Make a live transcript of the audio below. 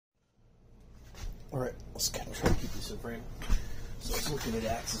Just gotta try to keep this in frame. So I was looking at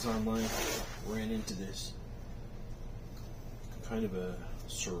axes online, ran into this kind of a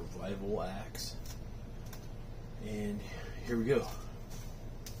survival axe, and here we go.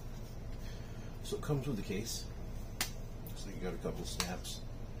 So it comes with a case. Looks like you got a couple of snaps.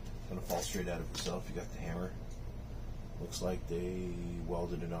 Kind of fall straight out of itself. You got the hammer. Looks like they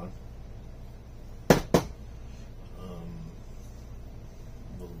welded it on. A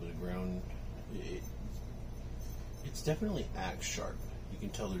little bit of ground. It's definitely axe sharp. You can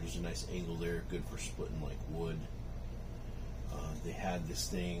tell there's a nice angle there, good for splitting like wood. They had this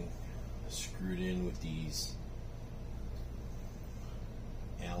thing screwed in with these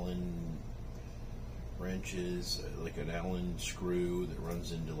Allen wrenches, like an Allen screw that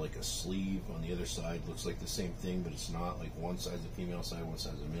runs into like a sleeve on the other side. Looks like the same thing, but it's not. Like one side's the female side, one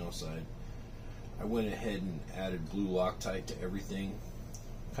side's the male side. I went ahead and added blue Loctite to everything.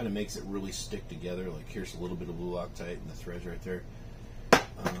 Kind of makes it really stick together. Like here's a little bit of blue Loctite and the threads right there.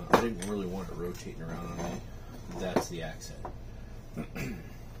 I didn't really want it rotating around on me. That's the axe head. And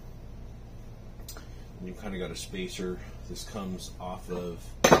you kind of got a spacer. This comes off of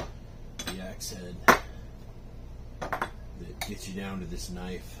the axe head that gets you down to this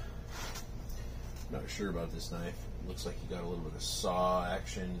knife. Not sure about this knife. It looks like you got a little bit of saw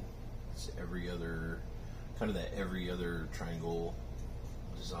action. It's every other, kind of that every other triangle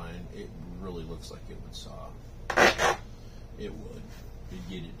design. It really looks like it would saw. It would. It'd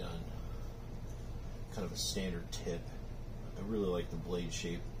get it done. Kind of a standard tip. I really like the blade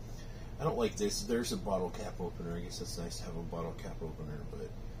shape. I don't like this. There's a bottle cap opener. I guess it's nice to have a bottle cap opener, but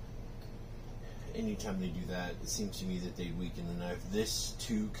anytime they do that, it seems to me that they weaken the knife. This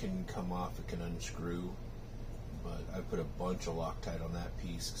too can come off. It can unscrew, but I put a bunch of Loctite on that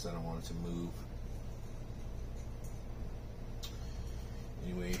piece because I don't want it to move.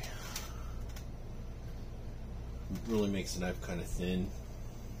 Anyway, it really makes the knife kind of thin.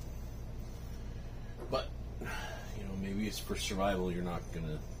 But, you know, maybe it's for survival. You're not going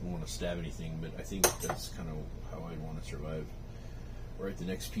to want to stab anything, but I think that's kind of how I'd want to survive. Right, the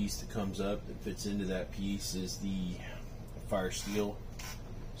next piece that comes up that fits into that piece is the fire steel.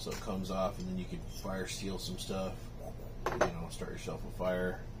 So it comes off, and then you can fire steel some stuff, you know, start yourself a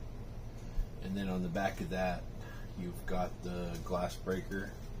fire. And then on the back of that, you've got the glass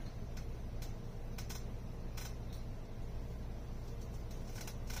breaker.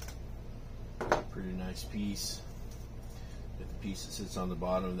 Pretty nice piece. Got the piece that sits on the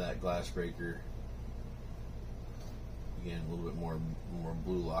bottom of that glass breaker. Again, a little bit more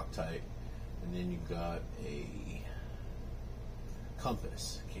blue Loctite. And then you've got a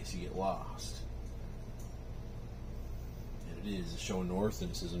compass in case you get lost. And it is showing north,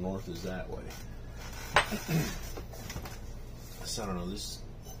 and it says the north is that way. So I don't know, this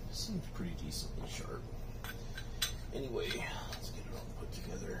seems pretty decently sharp. Anyway, let's get it all put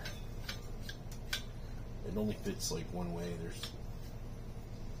together. It only fits like one way. There's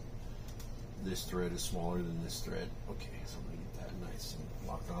this thread is smaller than this thread. Okay, so I'm gonna get that nice and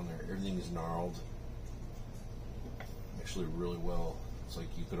locked on there. Everything is gnarled. Actually really well. It's like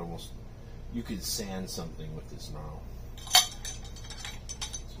you could sand something with this gnarl.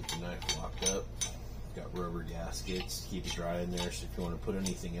 So with the knife locked up, got rubber gaskets to keep it dry in there. So if you want to put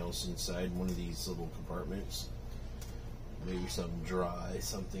anything else inside one of these little compartments, maybe something dry,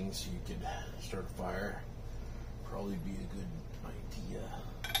 something so you could start a fire, probably be a good idea.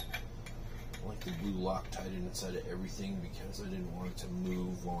 I like the blue Loctite inside of everything because I didn't want it to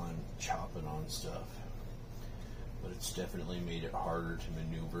move while I'm chopping on stuff. But it's definitely made it harder to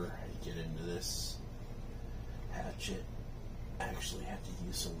maneuver and get into this hatchet. I actually had to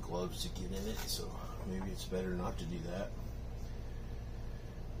use some gloves to get in it, so maybe it's better not to do that.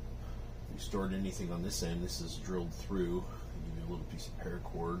 If you stored anything on this end, this is drilled through. I'll give you a little piece of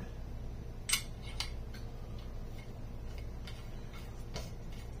paracord.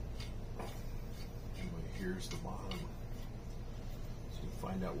 Anyway, here's the bottom, so you can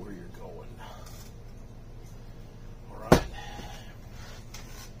find out where you're going. Alright. I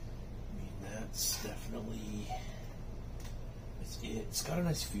mean, that's definitely... It's got a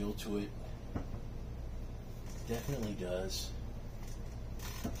nice feel to it. Definitely does.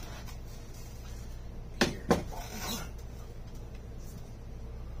 Here.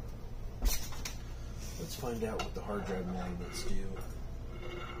 Let's find out what the hard drive magnets do.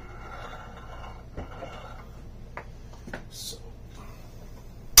 So,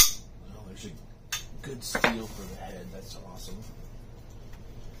 well, there's a good steel for the head. That's awesome.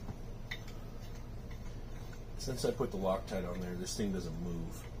 Since I put the Loctite on there, this thing doesn't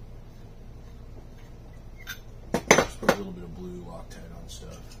move. Just put a little bit of blue Loctite on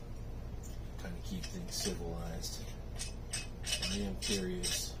stuff. Kind of keep things civilized. I am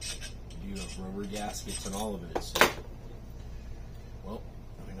curious. You have rubber gaskets and all of it. So, well,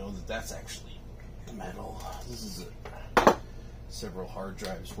 we know that that's actually metal. This is several hard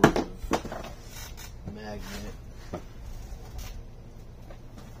drives worth of magnet.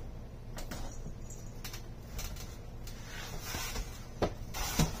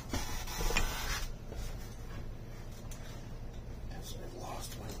 I've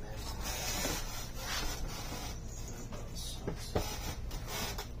lost my magnet.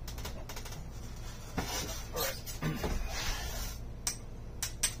 Alright.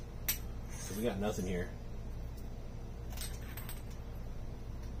 So we got nothing here.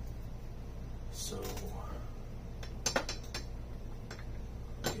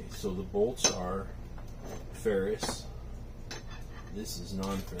 So the bolts are ferrous. This is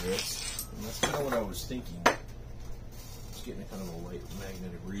non-ferrous, and that's kind of what I was thinking. It's getting a kind of a light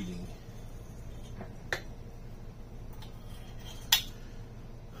magnetic reading.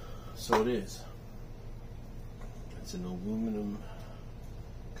 So it is. It's an aluminum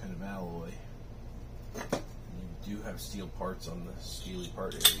kind of alloy. You do have steel parts on the steely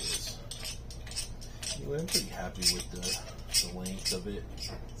part areas. Anyway, I'm pretty happy with the length of it.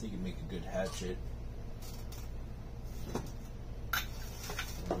 I think it'd make a good hatchet. I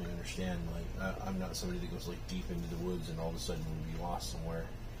don't really understand, like, I'm not somebody that goes like deep into the woods and all of a sudden we'll be lost somewhere.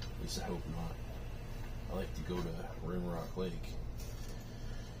 At least I hope not. I like to go to Rimrock Lake.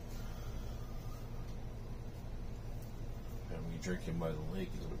 And me drinking by the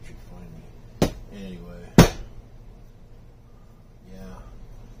lake is what you find me. Anyway, yeah,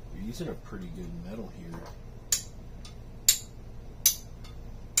 you're using a pretty good metal here.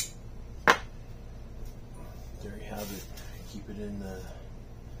 There you have it. Keep it in the...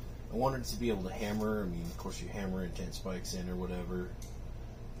 I wanted to be able to hammer. I mean, of course you hammer intense spikes in or whatever.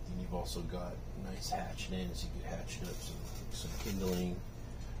 Then you've also got nice hatchet ends. You can hatchet up some kindling.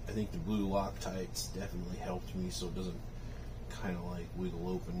 I think the blue Loctites definitely helped me, so it doesn't kind of like wiggle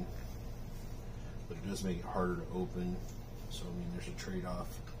open, but it does make it harder to open. So I mean, there's a trade-off.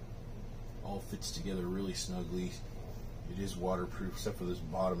 All fits together really snugly. It is waterproof except for this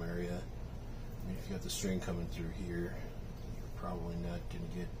bottom area. I mean, if you got the string coming through here, you're probably not going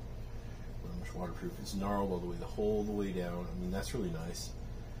to get very much waterproof. It's gnarled all the way down. I mean, that's really nice.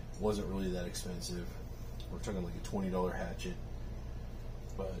 It wasn't really that expensive. We're talking like a $20 hatchet,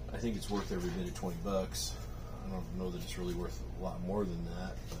 but I think it's worth every bit of $20. I don't know that it's really worth a lot more than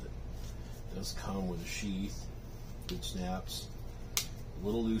that, but it does come with a sheath, good snaps, a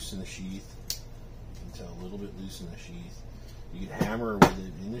little loose in the sheath. You can tell a little bit loose in the sheath. You can hammer with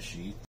it in the sheath.